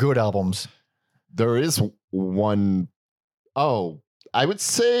any of their good albums. There is one. Oh, I would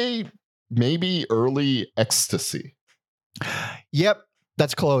say maybe early Ecstasy. Yep,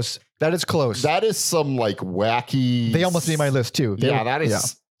 that's close. That is close. That is some like wacky. They almost made my list too. That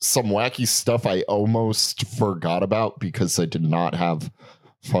is some wacky stuff I almost forgot about because I did not have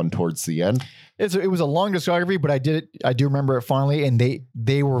fun towards the end. It was a long discography, but I do remember it fondly, and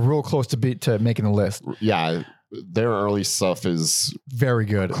they were real close to making the list. Yeah. Their early stuff is very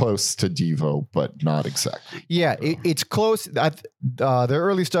good, close to Devo, but not exactly. Yeah, it's close. Their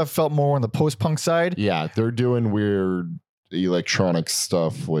early stuff felt more on the post-punk side. Yeah, they're doing weird electronic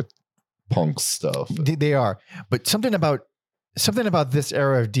stuff with punk stuff. They are, but something about this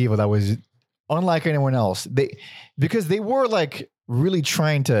era of Devo that was unlike anyone else. Because they were like really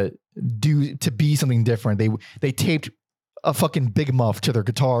trying to be something different. They taped a fucking Big Muff to their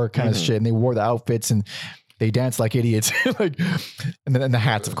guitar kind of shit, and they wore the outfits and they danced like idiots, and then the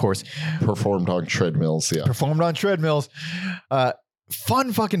hats, of course. Performed on treadmills, yeah. Performed on treadmills.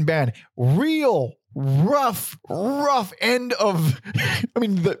 Fun fucking band. Real rough end of. I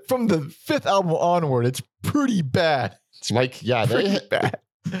mean, from the 5th album onward, it's pretty bad. It's like, yeah,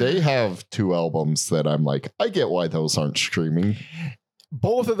 they have 2 albums that I'm like, I get why those aren't streaming.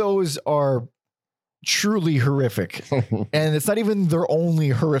 Both of those are truly horrific, and it's not even their only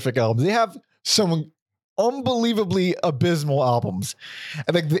horrific albums. They have some unbelievably abysmal albums.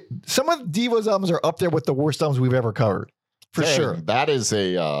 I think some of Devo's albums are up there with the worst albums we've ever covered, for sure. That is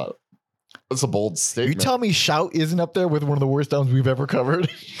that's a bold statement. You tell me Shout isn't up there with one of the worst albums we've ever covered?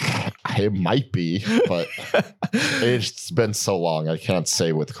 It might be, but it's been so long, I can't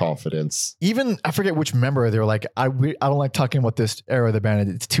say with confidence. Even, I forget which member, they were like, I don't like talking about this era of the band.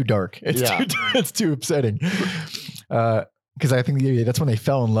 It's too dark. It's too upsetting. Because I think that's when they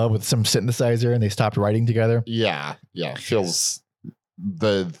fell in love with some synthesizer and they stopped writing together. Yeah. Feels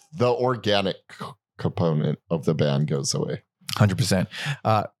the organic component of the band goes away. 100%.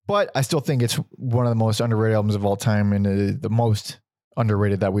 But I still think it's one of the most underrated albums of all time, and the most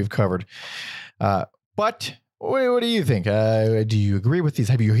underrated that we've covered. But what do you think? Do you agree with these?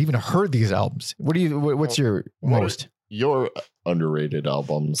 Have you even heard these albums? What's your most? Your underrated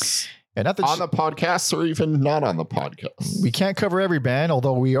albums. And not on the podcast or even not on the podcast. We can't cover every band,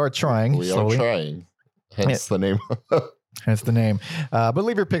 although we are trying. We are trying. Hence the name. Hence the name. But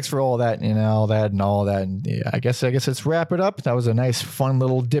leave your picks for all that and all that. And yeah, I guess let's wrap it up. That was a nice, fun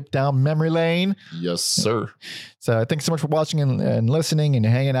little dip down memory lane. Yes, sir. So thanks so much for watching and listening and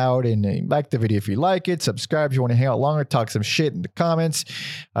hanging out. And like the video if you like it. Subscribe if you want to hang out longer. Talk some shit in the comments.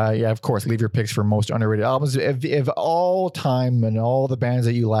 Yeah, of course, leave your picks for most underrated albums of all time and all the bands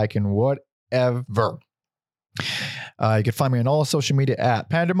that you like and whatever. You can find me on all social media at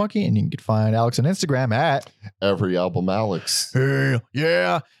Panda Monkey, and you can find Alex on Instagram at Every Album Alex.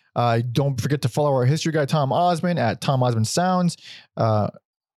 Yeah. Don't forget to follow our history guy Tom Osmond at Tom Osmond Sounds,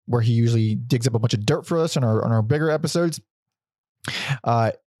 where he usually digs up a bunch of dirt for us on our bigger episodes.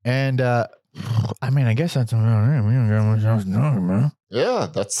 I mean, I guess that's man. Yeah,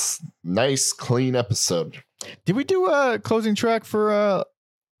 that's nice, clean episode. Did we do a closing track for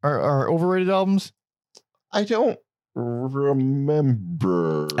our overrated albums? I don't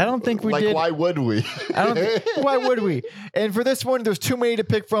remember. I don't think we did. Why would we? Why would we? And for this one, there's too many to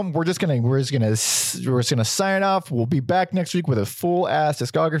pick from. We're just gonna sign off. We'll be back next week with a full ass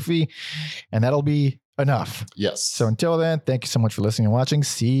discography, and that'll be enough. Yes. So until then, thank you so much for listening and watching.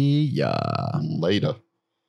 See ya later.